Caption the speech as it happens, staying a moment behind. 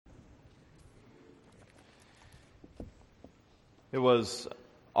It was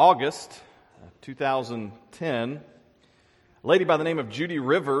August 2010. A lady by the name of Judy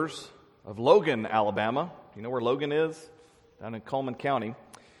Rivers of Logan, Alabama. You know where Logan is? Down in Cullman County.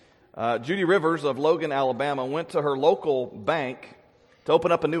 Judy Rivers of Logan, Alabama went to her local bank to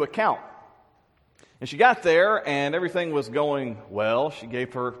open up a new account. And she got there and everything was going well. She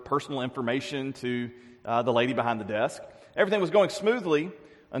gave her personal information to the lady behind the desk. Everything was going smoothly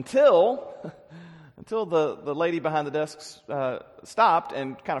until the lady behind the desk stopped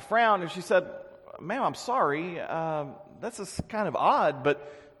and kind of frowned, and she said, "Ma'am, I'm sorry, this is kind of odd,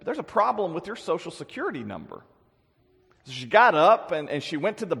 but there's a problem with your Social Security number." So she got up and she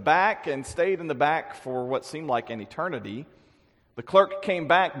went to the back and stayed in the back for what seemed like an eternity. The clerk came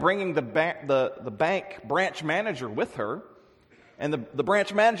back bringing the bank branch manager with her. And the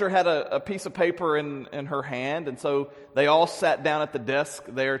branch manager had a piece of paper in her hand, and so they all sat down at the desk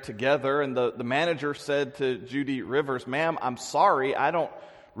there together, and the manager said to Judy Rivers, "Ma'am, I'm sorry, I don't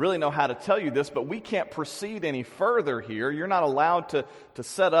really know how to tell you this, but we can't proceed any further here. You're not allowed to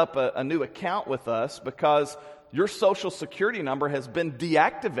set up a new account with us because your Social Security number has been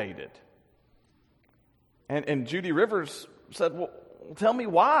deactivated." And Judy Rivers said, "Well, tell me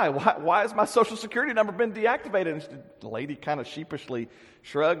why. Why has my Social Security number been deactivated?" And the lady kind of sheepishly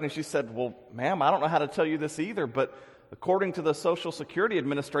shrugged and she said, "Well, ma'am, I don't know how to tell you this either, but according to the Social Security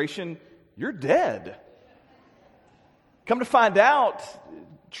Administration, you're dead." Come to find out,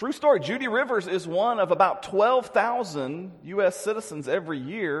 true story, Judy Rivers is one of about 12,000 U.S. citizens every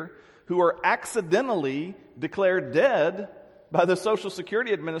year who are accidentally declared dead by the Social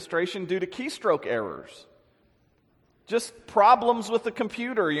Security Administration due to keystroke errors. Just problems with the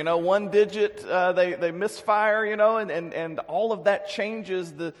computer, one digit, they misfire, and all of that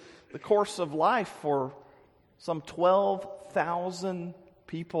changes the course of life for some 12,000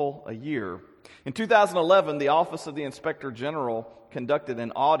 people a year. In 2011, the Office of the Inspector General conducted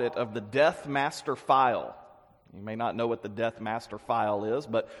an audit of the Death Master File. You may not know what the Death Master File is,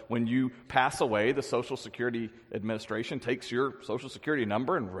 but when you pass away, the Social Security Administration takes your Social Security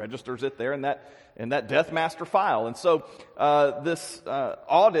number and registers it there in that Death Master File. And so this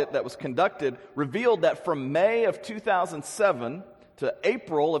audit that was conducted revealed that from May of 2007 to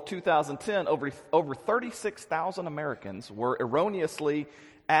April of 2010, over 36,000 Americans were erroneously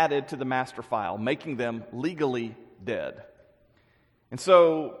added to the Master File, making them legally dead. And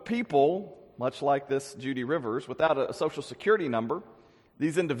so people, much like this Judy Rivers, without a Social Security number,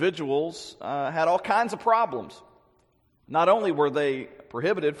 these individuals had all kinds of problems. Not only were they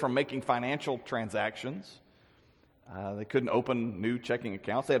prohibited from making financial transactions, they couldn't open new checking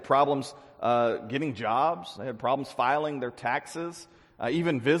accounts. They had problems getting jobs. They had problems filing their taxes.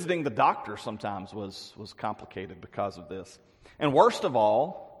 Even visiting the doctor sometimes was complicated because of this. And worst of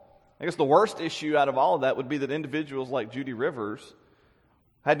all, I guess the worst issue out of all of that would be that individuals like Judy Rivers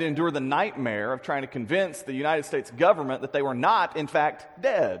had to endure the nightmare of trying to convince the United States government that they were not, in fact,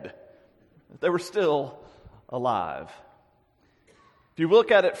 dead. That they were still alive. If you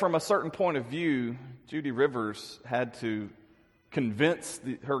look at it from a certain point of view, Judy Rivers had to convince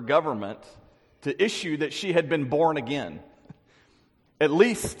her government to issue that she had been born again. At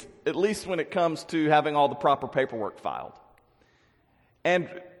least when it comes to having all the proper paperwork filed. And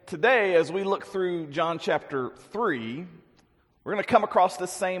today, as we look through John chapter 3, we're going to come across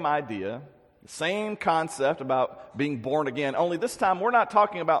this same idea, the same concept about being born again, only this time we're not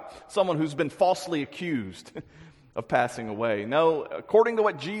talking about someone who's been falsely accused of passing away. No, according to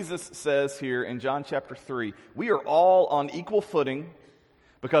what Jesus says here in John chapter 3, we are all on equal footing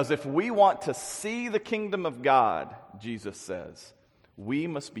because if we want to see the kingdom of God, Jesus says, we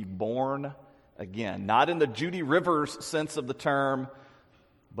must be born again. Not in the Judy Rivers sense of the term,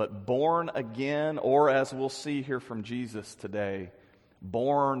 but born again, or as we'll see here from Jesus today,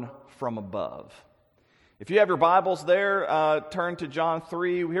 born from above. If you have your Bibles there, turn to John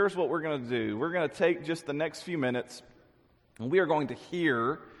 3. Here's what we're going to do. We're going to take just the next few minutes, and we are going to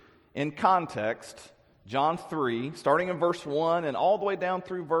hear in context John 3, starting in verse 1 and all the way down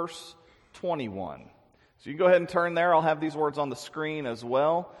through verse 21. So you can go ahead and turn there. I'll have these words on the screen as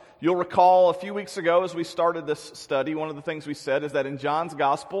well. You'll recall a few weeks ago as we started this study, one of the things we said is that in John's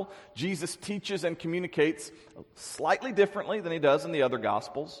gospel, Jesus teaches and communicates slightly differently than he does in the other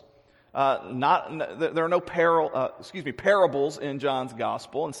gospels. There are no parables in John's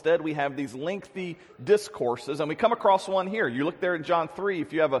gospel. Instead, we have these lengthy discourses, and we come across one here. You look there in John 3.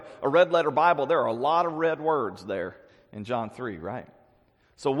 If you have a red letter Bible, there are a lot of red words there in John 3, right?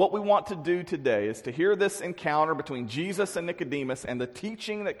 So what we want to do today is to hear this encounter between Jesus and Nicodemus and the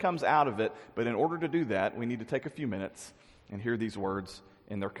teaching that comes out of it. But in order to do that, we need to take a few minutes and hear these words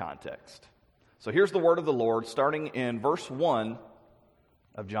in their context. So here's the word of the Lord, starting in verse 1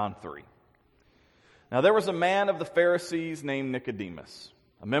 of John 3. Now there was a man of the Pharisees named Nicodemus,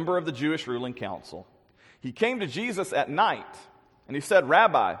 a member of the Jewish ruling council. He came to Jesus at night, and he said,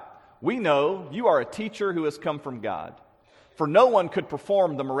 "Rabbi, we know you are a teacher who has come from God. For no one could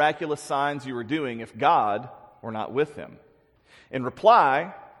perform the miraculous signs you are doing if God were not with him." In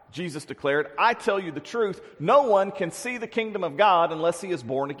reply, Jesus declared, "I tell you the truth, no one can see the kingdom of God unless he is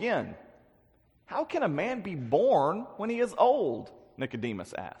born again." "How can a man be born when he is old?"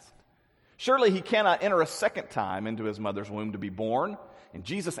 Nicodemus asked. "Surely he cannot enter a second time into his mother's womb to be born." And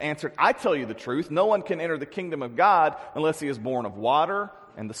Jesus answered, "I tell you the truth, no one can enter the kingdom of God unless he is born of water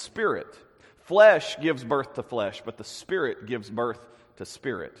and the Spirit. Flesh gives birth to flesh, but the Spirit gives birth to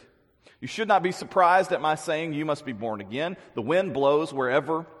spirit. You should not be surprised at my saying you must be born again. The wind blows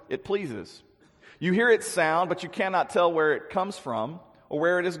wherever it pleases. You hear its sound, but you cannot tell where it comes from or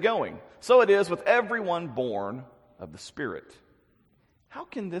where it is going. So it is with everyone born of the Spirit." "How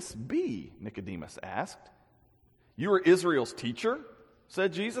can this be?" Nicodemus asked. "You are Israel's teacher,"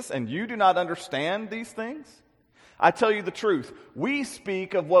 said Jesus, "and you do not understand these things? I tell you the truth, we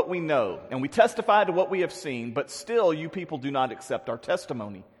speak of what we know, and we testify to what we have seen, but still you people do not accept our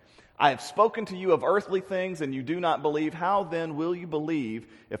testimony. I have spoken to you of earthly things, and you do not believe. How then will you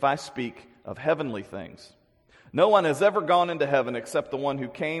believe if I speak of heavenly things? No one has ever gone into heaven except the one who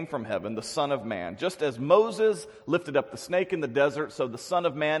came from heaven, the Son of Man. Just as Moses lifted up the snake in the desert, so the Son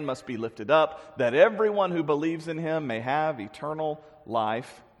of Man must be lifted up, that everyone who believes in him may have eternal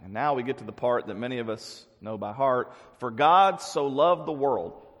life." And now we get to the part that many of us know by heart. "For God so loved the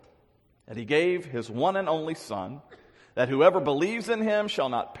world that he gave his one and only Son, that whoever believes in him shall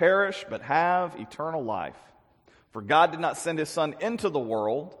not perish but have eternal life. For God did not send his Son into the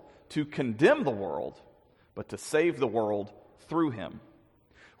world to condemn the world, but to save the world through him.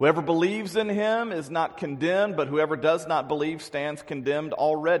 Whoever believes in him is not condemned, but whoever does not believe stands condemned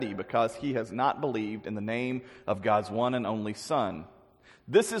already, because he has not believed in the name of God's one and only Son.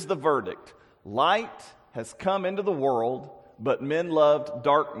 This is the verdict. Light has come into the world, but men loved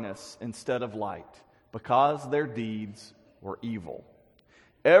darkness instead of light, because their deeds were evil.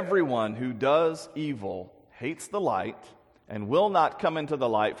 Everyone who does evil hates the light and will not come into the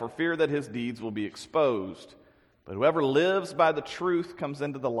light for fear that his deeds will be exposed. But whoever lives by the truth comes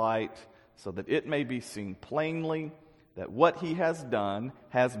into the light, so that it may be seen plainly that what he has done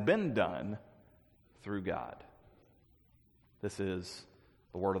has been done through God." This is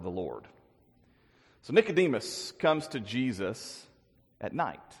the word of the Lord. So Nicodemus comes to Jesus at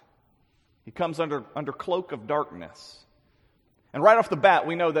night. He comes under cloak of darkness. And right off the bat,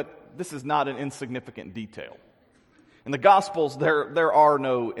 we know that this is not an insignificant detail. In the Gospels, there are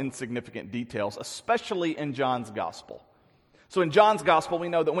no insignificant details, especially in John's Gospel. So in John's Gospel, we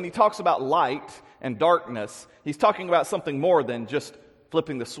know that when he talks about light and darkness, he's talking about something more than just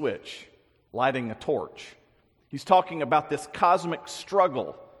flipping the switch, lighting a torch. He's talking about this cosmic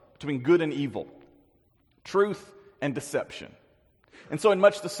struggle between good and evil, truth and deception. And so in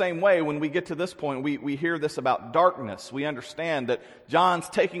much the same way, when we get to this point, we hear this about darkness. We understand that John's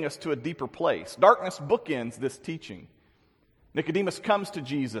taking us to a deeper place. Darkness bookends this teaching. Nicodemus comes to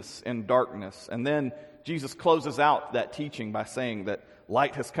Jesus in darkness, and then Jesus closes out that teaching by saying that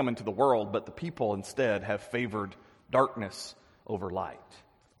light has come into the world, but the people instead have favored darkness over light.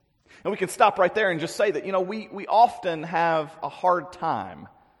 And we can stop right there and just say that, we often have a hard time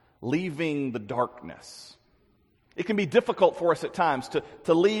leaving the darkness. It can be difficult for us at times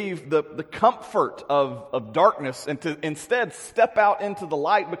to leave the comfort of darkness and to instead step out into the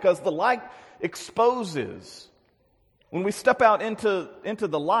light, because the light exposes. When we step out into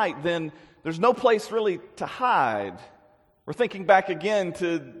the light, then there's no place really to hide. We're thinking back again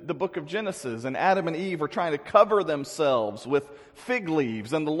to the book of Genesis, and Adam and Eve are trying to cover themselves with fig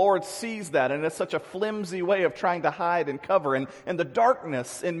leaves, and the Lord sees that, and it's such a flimsy way of trying to hide and cover. And the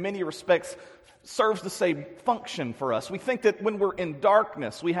darkness, in many respects, serves the same function for us. We think that when we're in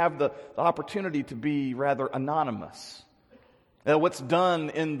darkness, we have the opportunity to be rather anonymous. That what's done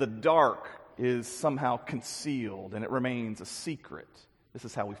in the dark is somehow concealed, and it remains a secret. This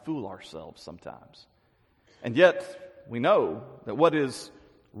is how we fool ourselves sometimes. And yet, we know that what is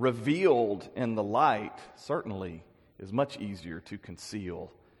revealed in the light certainly is much easier to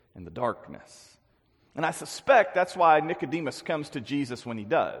conceal in the darkness. And I suspect that's why Nicodemus comes to Jesus when he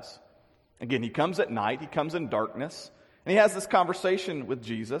does. Again, he comes at night, he comes in darkness, and he has this conversation with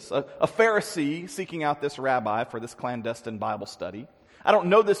Jesus, a Pharisee seeking out this rabbi for this clandestine Bible study. I don't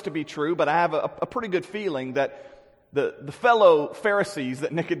know this to be true, but I have a pretty good feeling that the fellow Pharisees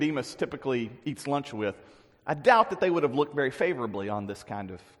that Nicodemus typically eats lunch with, I doubt that they would have looked very favorably on this kind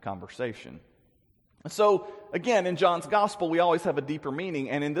of conversation. So, again, in John's gospel, we always have a deeper meaning,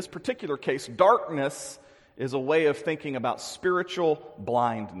 and in this particular case, darkness is a way of thinking about spiritual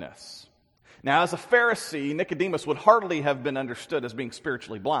blindness. Now, as a Pharisee, Nicodemus would hardly have been understood as being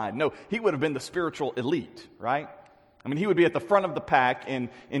spiritually blind. No, he would have been the spiritual elite, right? I mean, he would be at the front of the pack in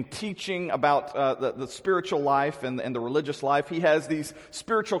teaching about the spiritual life and the religious life. He has these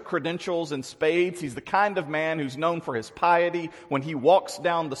spiritual credentials in spades. He's the kind of man who's known for his piety. When he walks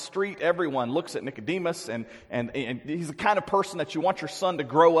down the street, everyone looks at Nicodemus, and he's the kind of person that you want your son to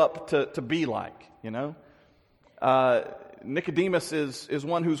grow up to be like, you know? Nicodemus is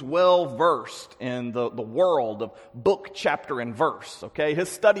one who's well-versed in the world of book, chapter, and verse, okay? His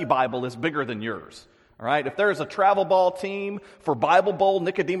study Bible is bigger than yours. All right, if there's a travel ball team for Bible Bowl,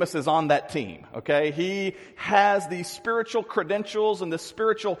 Nicodemus is on that team, okay? He has these spiritual credentials and this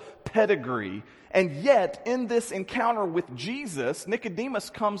spiritual pedigree, and yet in this encounter with Jesus, Nicodemus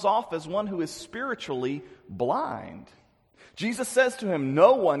comes off as one who is spiritually blind. Jesus says to him,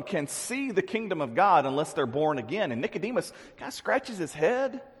 no one can see the kingdom of God unless they're born again. And Nicodemus kind of scratches his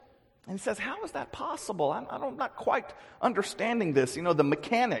head. And he says, how is that possible? I'm not quite understanding this. You know, the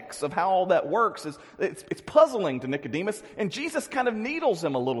mechanics of how all that works, it's puzzling to Nicodemus. And Jesus kind of needles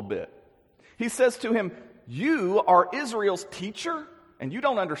him a little bit. He says to him, you are Israel's teacher, and you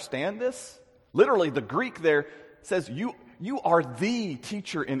don't understand this? Literally, the Greek there says, you are the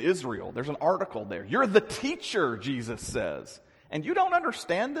teacher in Israel. There's an article there. You're the teacher, Jesus says. And you don't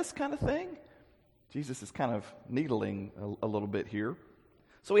understand this kind of thing? Jesus is kind of needling a little bit here.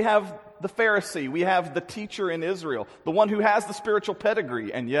 So we have the Pharisee, we have the teacher in Israel, the one who has the spiritual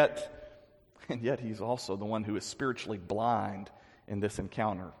pedigree, and yet he's also the one who is spiritually blind in this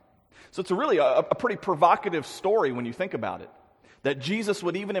encounter. So it's really a pretty provocative story when you think about it, that Jesus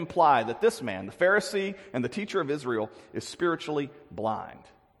would even imply that this man, the Pharisee and the teacher of Israel, is spiritually blind.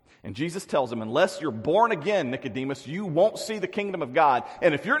 And Jesus tells him, unless you're born again, Nicodemus, you won't see the kingdom of God.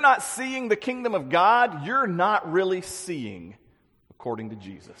 And if you're not seeing the kingdom of God, you're not really seeing, according to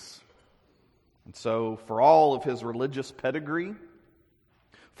Jesus. And so, for all of his religious pedigree,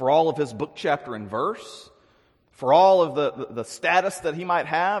 for all of his book, chapter, and verse, for all of the status that he might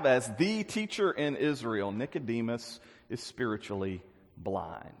have as the teacher in Israel, Nicodemus is spiritually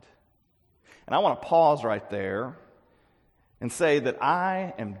blind. And I want to pause right there and say that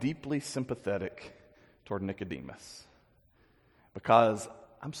I am deeply sympathetic toward Nicodemus, because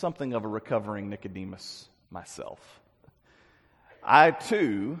I'm something of a recovering Nicodemus myself. I,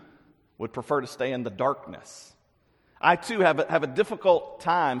 too, would prefer to stay in the darkness. I, too, have a difficult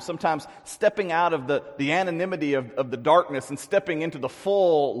time sometimes stepping out of the anonymity of the darkness and stepping into the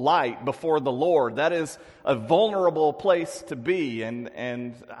full light before the Lord. That is a vulnerable place to be,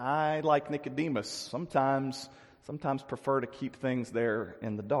 and I, like Nicodemus, sometimes prefer to keep things there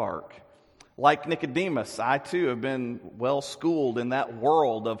in the dark. Like Nicodemus, I too have been well schooled in that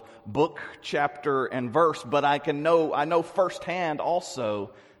world of book, chapter, and verse, but I know firsthand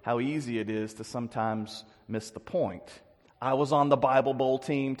also how easy it is to sometimes miss the point. I was on the Bible Bowl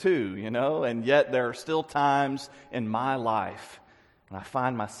team too, and yet there are still times in my life and I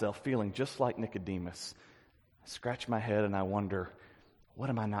find myself feeling just like Nicodemus. I scratch my head and I wonder, what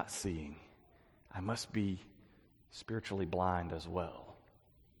am I not seeing? I must be spiritually blind as well.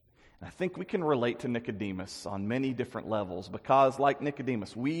 And I think we can relate to Nicodemus on many different levels, because like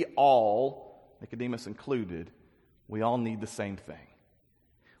Nicodemus, we all, Nicodemus included, we all need the same thing.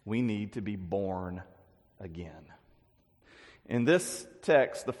 We need to be born again. In this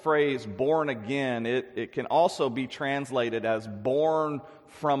text, the phrase born again, it can also be translated as born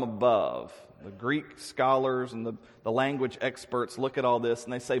from above. The Greek scholars and the language experts look at all this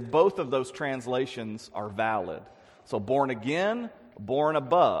and they say both of those translations are valid. So born again, born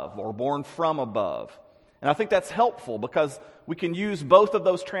above, or born from above. And I think that's helpful because we can use both of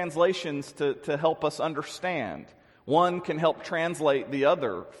those translations to help us understand. One can help translate the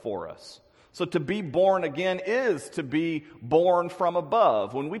other for us. So to be born again is to be born from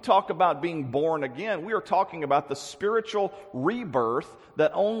above. When we talk about being born again, we are talking about the spiritual rebirth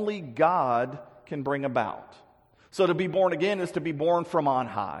that only God can bring about. So to be born again is to be born from on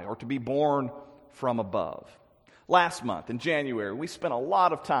high, or to be born from above. Last month, in January, we spent a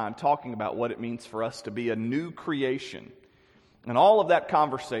lot of time talking about what it means for us to be a new creation. And all of that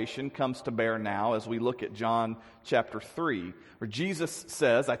conversation comes to bear now as we look at John chapter 3, where Jesus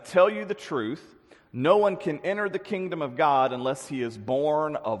says, I tell you the truth, no one can enter the kingdom of God unless he is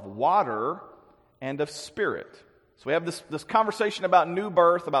born of water and of spirit. So we have this conversation about new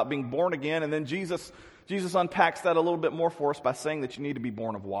birth, about being born again, and then Jesus unpacks that a little bit more for us by saying that you need to be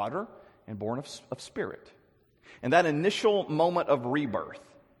born of water and born of spirit. And that initial moment of rebirth,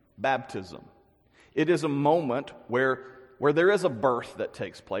 baptism, It is a moment where there is a birth that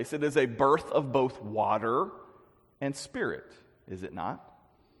takes place. It is a birth of both water and spirit, is it not?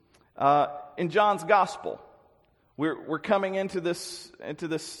 In John's gospel, we're coming into this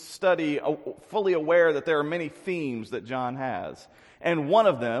study fully aware that there are many themes that John has, and one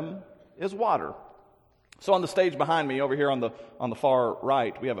of them is water. So on the stage behind me, over here on the far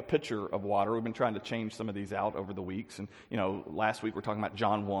right, we have a pitcher of water. We've been trying to change some of these out over the weeks. And, last week we were talking about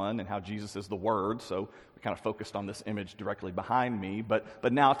John 1 and how Jesus is the Word. So we kind of focused on this image directly behind me.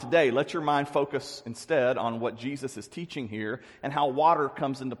 But now today, let your mind focus instead on what Jesus is teaching here and how water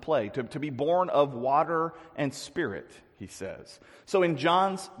comes into play. To be born of water and spirit, he says. So in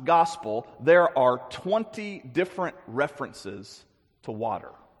John's gospel, there are 20 different references to water.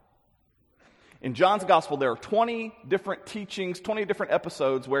 In John's gospel, there are 20 different teachings, 20 different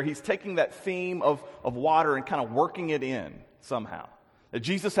episodes where he's taking that theme of water and kind of working it in somehow. That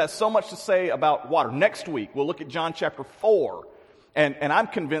Jesus has so much to say about water. Next week, we'll look at John chapter 4. And I'm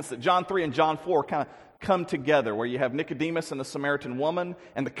convinced that John 3 and John 4 kind of come together, where you have Nicodemus and the Samaritan woman,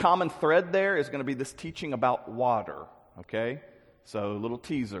 and the common thread there is going to be this teaching about water. Okay? So a little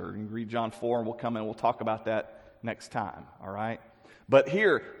teaser. You can read John 4, and we'll come in and we'll talk about that next time. All right? But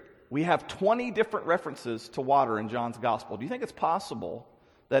here, we have 20 different references to water in John's gospel. Do you think it's possible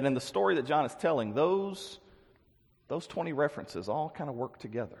that in the story that John is telling, those 20 references all kind of work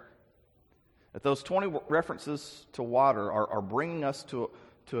together? That those 20 references to water are bringing us to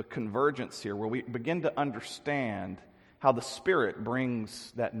a convergence here where we begin to understand how the Spirit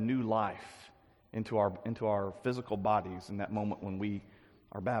brings that new life into our physical bodies in that moment when we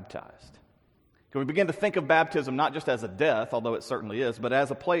are baptized. Can we begin to think of baptism not just as a death, although it certainly is, but as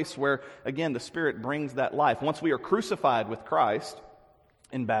a place where, again, the Spirit brings that life. Once we are crucified with Christ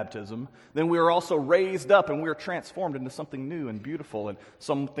in baptism, then we are also raised up and we are transformed into something new and beautiful and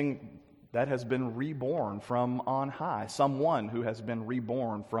something that has been reborn from on high, someone who has been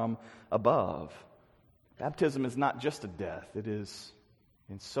reborn from above. Baptism is not just a death. It is,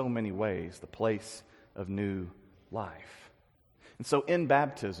 in so many ways, the place of new life. And so in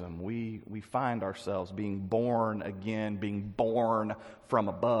baptism, we find ourselves being born again, being born from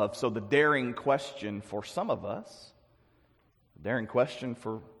above. So the daring question for some of us, the daring question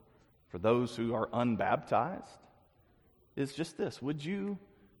for those who are unbaptized, is just this: would you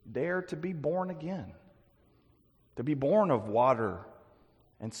dare to be born again? To be born of water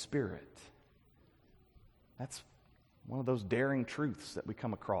and spirit? That's one of those daring truths that we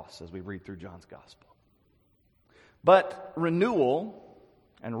come across as we read through John's gospel. But renewal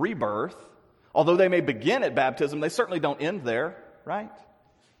and rebirth, although they may begin at baptism, they certainly don't end there, right?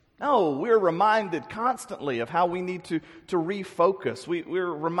 No, we're reminded constantly of how we need to refocus. We're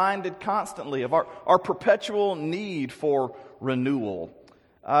reminded constantly of our perpetual need for renewal.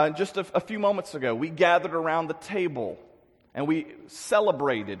 Just a few moments ago, we gathered around the table and we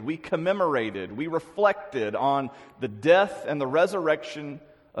celebrated, we commemorated, we reflected on the death and the resurrection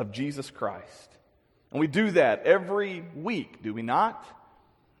of Jesus Christ. And we do that every week, do we not?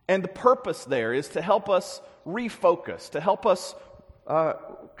 And the purpose there is to help us refocus, to help us kind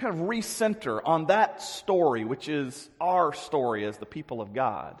of recenter on that story, which is our story as the people of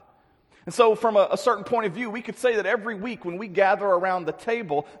God. And so from a certain point of view, we could say that every week when we gather around the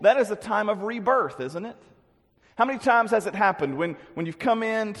table, that is a time of rebirth, isn't it? How many times has it happened when you've come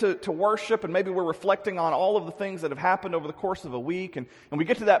in to worship and maybe we're reflecting on all of the things that have happened over the course of a week and we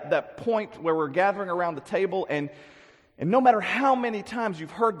get to that point where we're gathering around the table and no matter how many times you've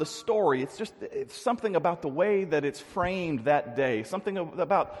heard the story, it's something about the way that it's framed that day, something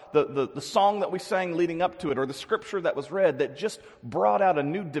about the song that we sang leading up to it or the scripture that was read that just brought out a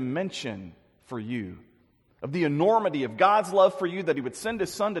new dimension for you of the enormity of God's love for you, that He would send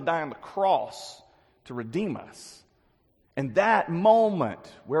His Son to die on the cross to redeem us. And that moment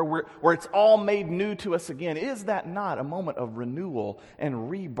where it's all made new to us again, is that not a moment of renewal and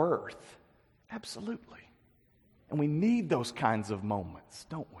rebirth? Absolutely. And we need those kinds of moments,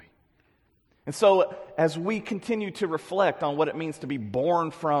 don't we? And so as we continue to reflect on what it means to be born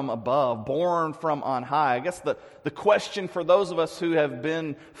from above, born from on high, I guess the question for those of us who have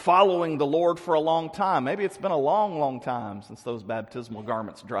been following the Lord for a long time, maybe it's been a long, long time since those baptismal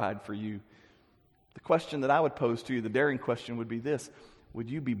garments dried for you. The question that I would pose to you, the daring question, would be this: would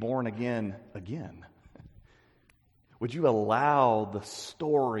you be born again? Would you allow the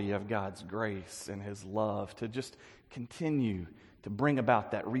story of God's grace and His love to just continue to bring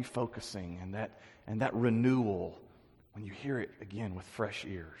about that refocusing and that renewal when you hear it again with fresh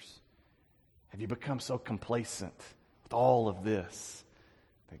ears? Have you become so complacent with all of this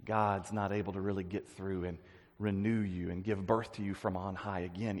that God's not able to really get through and renew you and give birth to you from on high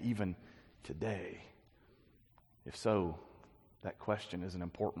again, today? If so, that question is an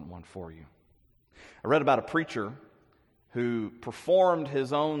important one for you. I read about a preacher who performed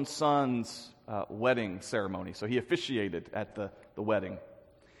his own son's wedding ceremony. So he officiated at the wedding.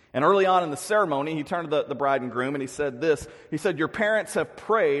 And early on in the ceremony, he turned to the bride and groom and he said this. He said, your parents have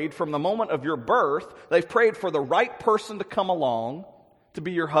prayed from the moment of your birth. They've prayed for the right person to come along to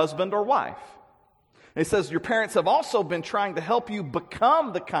be your husband or wife. And he says, your parents have also been trying to help you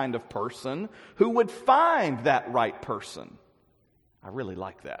become the kind of person who would find that right person. I really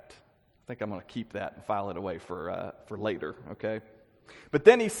like that. I think I'm going to keep that and file it away for later, okay? But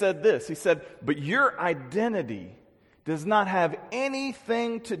then he said this. He said, but your identity does not have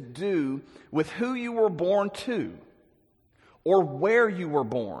anything to do with who you were born to, or where you were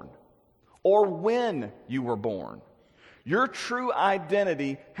born, or when you were born. Your true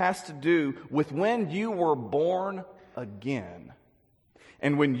identity has to do with when you were born again.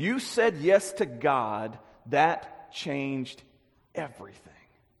 And when you said yes to God, that changed everything.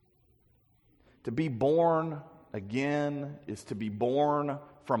 To be born again is to be born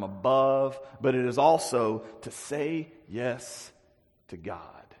from above, but it is also to say yes to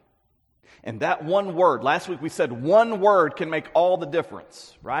God. And that one word, last week we said one word can make all the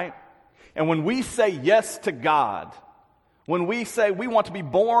difference, right? And when we say yes to God, when we say we want to be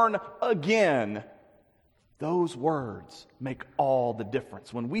born again, those words make all the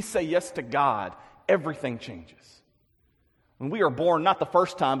difference. When we say yes to God, everything changes. When we are born, not the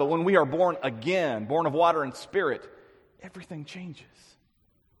first time, but when we are born again, born of water and spirit, everything changes.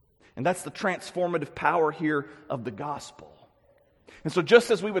 And that's the transformative power here of the gospel. And so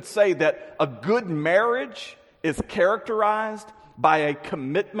just as we would say that a good marriage is characterized by a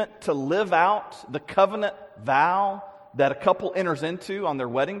commitment to live out the covenant vow that a couple enters into on their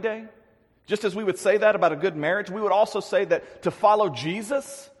wedding day, just as we would say that about a good marriage, we would also say that to follow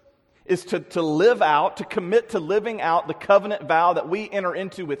Jesus is to live out, to commit to living out the covenant vow that we enter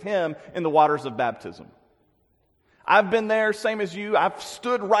into with Him in the waters of baptism. I've been there, same as you. I've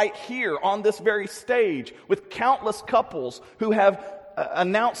stood right here on this very stage with countless couples who have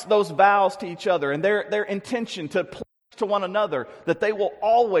announced those vows to each other and their intention to pledge to one another that they will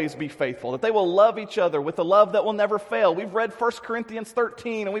always be faithful, that they will love each other with a love that will never fail. We've read 1 Corinthians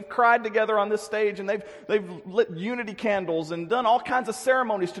 13 and we've cried together on this stage and they've lit unity candles and done all kinds of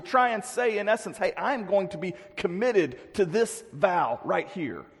ceremonies to try and say in essence, hey, I'm going to be committed to this vow right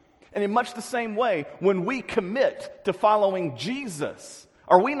here. And in much the same way, when we commit to following Jesus,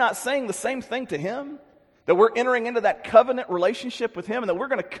 are we not saying the same thing to Him? That we're entering into that covenant relationship with Him and that we're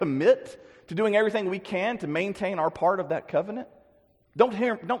going to commit to doing everything we can to maintain our part of that covenant?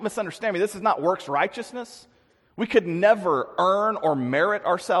 Don't misunderstand me. This is not works righteousness. We could never earn or merit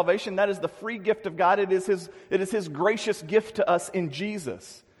our salvation. That is the free gift of God. It is His gracious gift to us in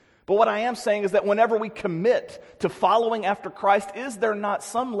Jesus. But what I am saying is that whenever we commit to following after Christ, is there not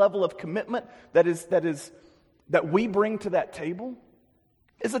some level of commitment that we bring to that table?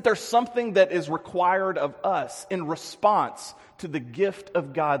 Isn't there something that is required of us in response to the gift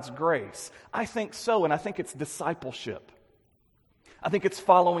of God's grace? I think so, and I think it's discipleship. I think it's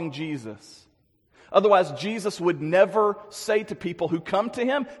following Jesus. Otherwise, Jesus would never say to people who come to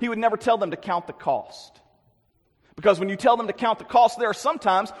Him, He would never tell them to count the cost. Because when you tell them to count the cost, there are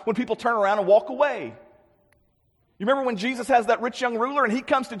sometimes when people turn around and walk away. You remember when Jesus has that rich young ruler and he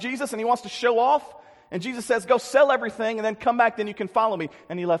comes to Jesus and he wants to show off? And Jesus says, go sell everything and then come back, then you can follow me.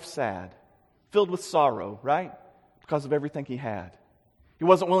 And he left sad, filled with sorrow, right? Because of everything he had. He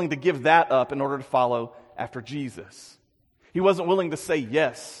wasn't willing to give that up in order to follow after Jesus. He wasn't willing to say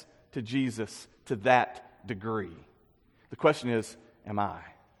yes to Jesus to that degree. The question is, am I?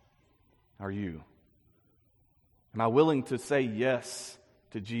 Are you? Am I willing to say yes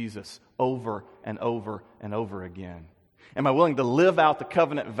to Jesus over and over and over again? Am I willing to live out the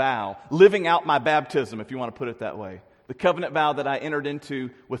covenant vow, living out my baptism, if you want to put it that way, the covenant vow that I entered into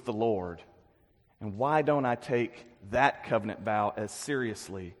with the Lord? And why don't I take that covenant vow as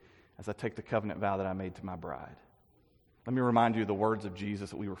seriously as I take the covenant vow that I made to my bride? Let me remind you of the words of Jesus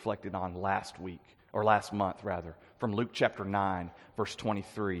that we reflected on last month, from Luke chapter 9, verse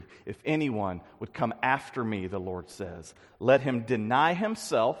 23. If anyone would come after me, the Lord says, let him deny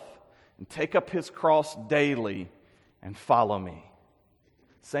himself and take up his cross daily and follow me.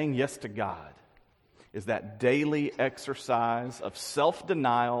 Saying yes to God is that daily exercise of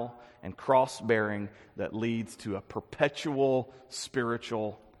self-denial and cross-bearing that leads to a perpetual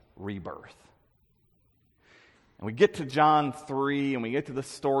spiritual rebirth. And we get to John 3, and we get to the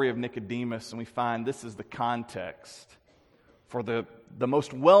story of Nicodemus, and we find this is the context for the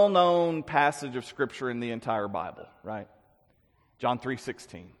most well-known passage of Scripture in the entire Bible, right? John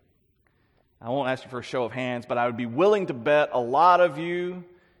 3:16. I won't ask you for a show of hands, but I would be willing to bet a lot of you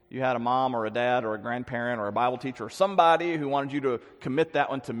had a mom or a dad or a grandparent or a Bible teacher or somebody who wanted you to commit that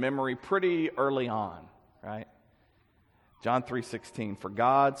one to memory pretty early on, right? John 3:16, for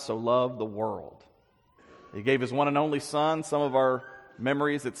God so loved the world. He gave his one and only Son. Some of our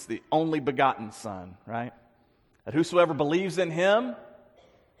memories, it's the only begotten Son, right? That whosoever believes in him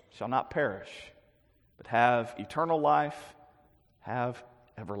shall not perish, but have eternal life, have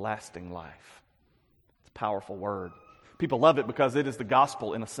everlasting life. It's a powerful word. People love it because it is the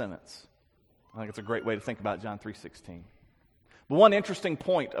gospel in a sentence. I think it's a great way to think about John 3:16. But one interesting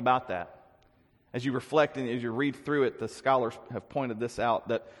point about that, as you reflect and as you read through it, the scholars have pointed this out,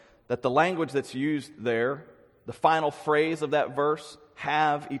 that the language that's used there, the final phrase of that verse,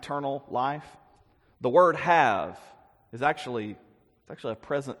 have eternal life, the word have is actually a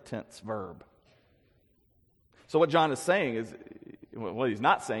present tense verb. So what John is saying is, what he's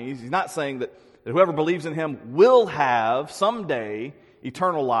not saying is, he's not saying that whoever believes in him will have someday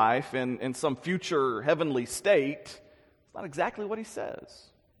eternal life in some future heavenly state. It's not exactly what he says.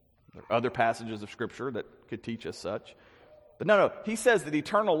 There are other passages of Scripture that could teach us such. But no, he says that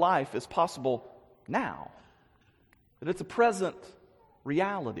eternal life is possible now. That it's a present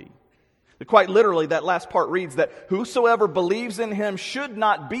reality. That quite literally, that last part reads that whosoever believes in him should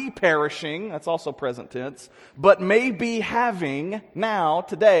not be perishing, that's also present tense, but may be having now,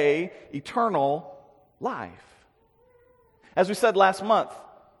 today, eternal life. As we said last month,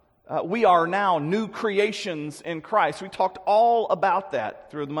 we are now new creations in Christ. We talked all about that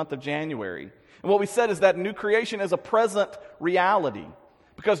through the month of January. And what we said is that new creation is a present reality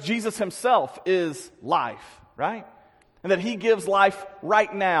because Jesus himself is life, right? And that he gives life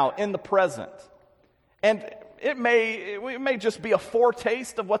right now in the present. And it may just be a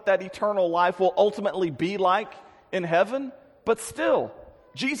foretaste of what that eternal life will ultimately be like in heaven, but still,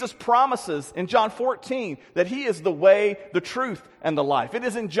 Jesus promises in John 14 that he is the way, the truth, and the life. It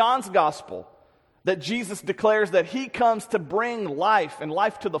is in John's gospel that Jesus declares that he comes to bring life and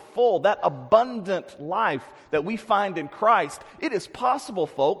life to the full, that abundant life that we find in Christ. It is possible,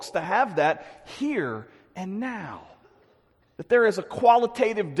 folks, to have that here and now. That there is a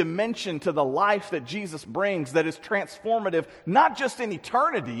qualitative dimension to the life that Jesus brings that is transformative, not just in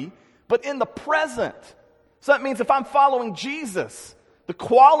eternity, but in the present. So that means if I'm following Jesus, the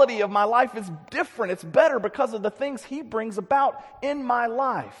quality of my life is different. It's better because of the things he brings about in my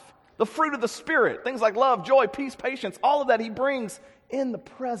life. The fruit of the Spirit, things like love, joy, peace, patience, all of that he brings in the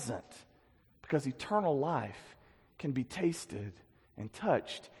present. Because eternal life can be tasted and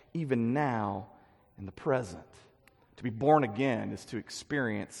touched even now in the present. To be born again is to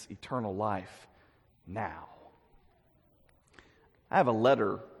experience eternal life now. I have a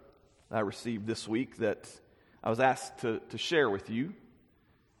letter that I received this week that I was asked to share with you.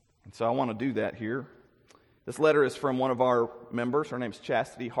 And so I want to do that here. This letter is from one of our members. Her name is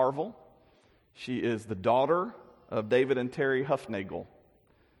Chastity Harville. She is the daughter of David and Terry Huffnagel.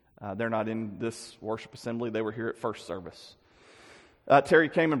 They're not in this worship assembly. They were here at first service. Terry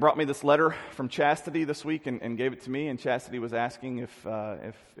came and brought me this letter from Chastity this week and gave it to me, and Chastity was asking if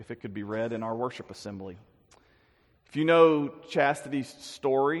it could be read in our worship assembly. If you know Chastity's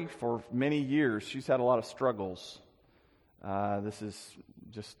story, for many years she's had a lot of struggles. This is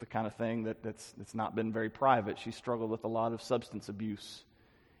just the kind of thing that's not been very private. She struggled with a lot of substance abuse,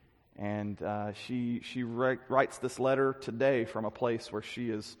 and she writes this letter today from a place where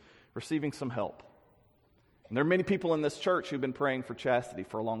she is receiving some help. And there are many people in this church who've been praying for Chastity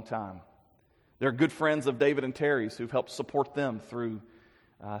for a long time. They're good friends of David and Terry's who've helped support them through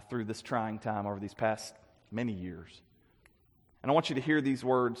this trying time over these past many years. And I want you to hear these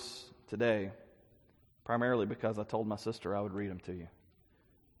words today, primarily because I told my sister I would read them to you.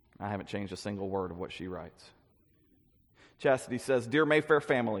 I haven't changed a single word of what she writes. Chastity says, "Dear Mayfair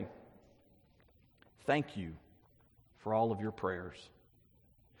family, thank you for all of your prayers.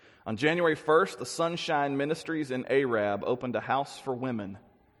 On January 1st, the Sunshine Ministries in Arab opened a house for women,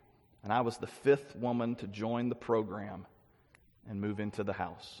 and I was the 5th woman to join the program and move into the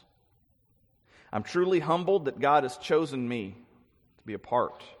house. I'm truly humbled that God has chosen me to be a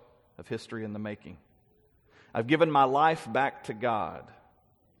part of history in the making. I've given my life back to God,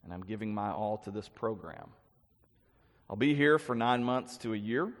 and I'm giving my all to this program. I'll be here for 9 months to a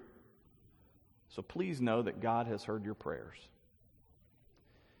year, so please know that God has heard your prayers.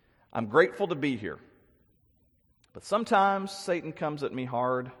 I'm grateful to be here, but sometimes Satan comes at me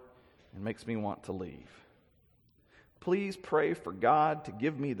hard and makes me want to leave. Please pray for God to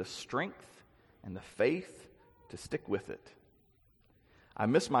give me the strength and the faith to stick with it. I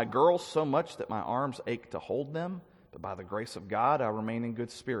miss my girls so much that my arms ache to hold them, but by the grace of God, I remain in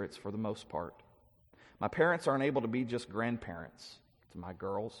good spirits for the most part. My parents aren't able to be just grandparents to my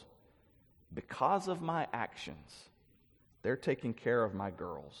girls. Because of my actions, they're taking care of my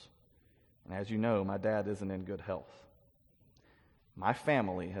girls. And as you know, my dad isn't in good health. My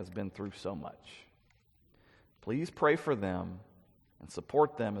family has been through so much. Please pray for them and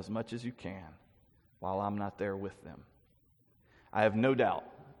support them as much as you can while I'm not there with them. I have no doubt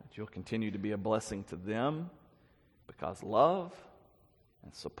that you'll continue to be a blessing to them because love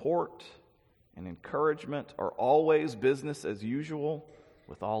and support and encouragement are always business as usual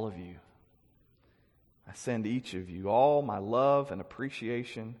with all of you. I send each of you all my love and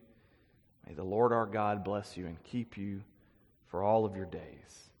appreciation. May the Lord our God bless you and keep you for all of your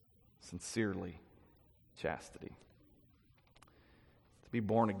days. Sincerely, Chastity. To be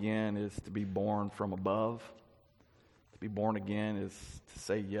born again is to be born from above. To be born again is to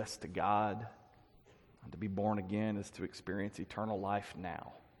say yes to God. And to be born again is to experience eternal life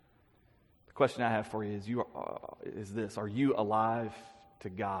now. The question I have for you is this: are you alive to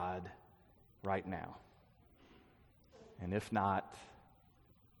God right now? And if not,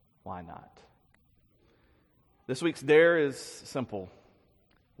 why not? This week's dare is simple.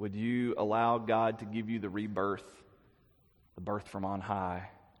 Would you allow God to give you the rebirth, the birth from on high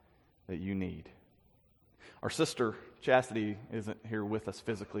that you need? Our sister Chastity isn't here with us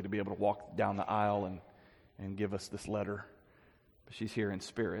physically to be able to walk down the aisle and give us this letter, but she's here in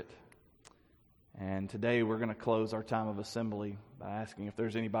spirit. And today we're going to close our time of assembly by asking if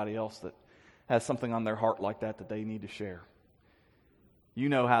there's anybody else that has something on their heart like that they need to share. You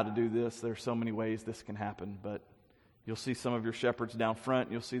know how to do this. There's so many ways this can happen, but you'll see some of your shepherds down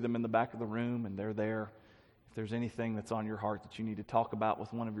front. You'll see them in the back of the room, and they're there. If there's anything that's on your heart that you need to talk about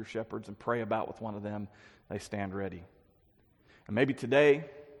with one of your shepherds and pray about with one of them, they stand ready. And maybe today,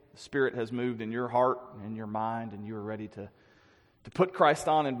 the Spirit has moved in your heart and in your mind, and you are ready to put Christ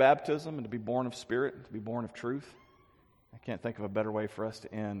on in baptism and to be born of Spirit, and to be born of truth. I can't think of a better way for us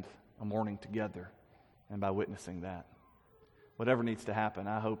to end a morning together than by witnessing that. Whatever needs to happen,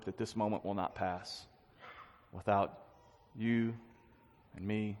 I hope that this moment will not pass without you and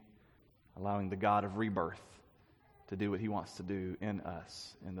me allowing the God of rebirth to do what He wants to do in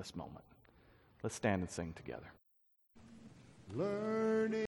us in this moment. Let's stand and sing together. Learning.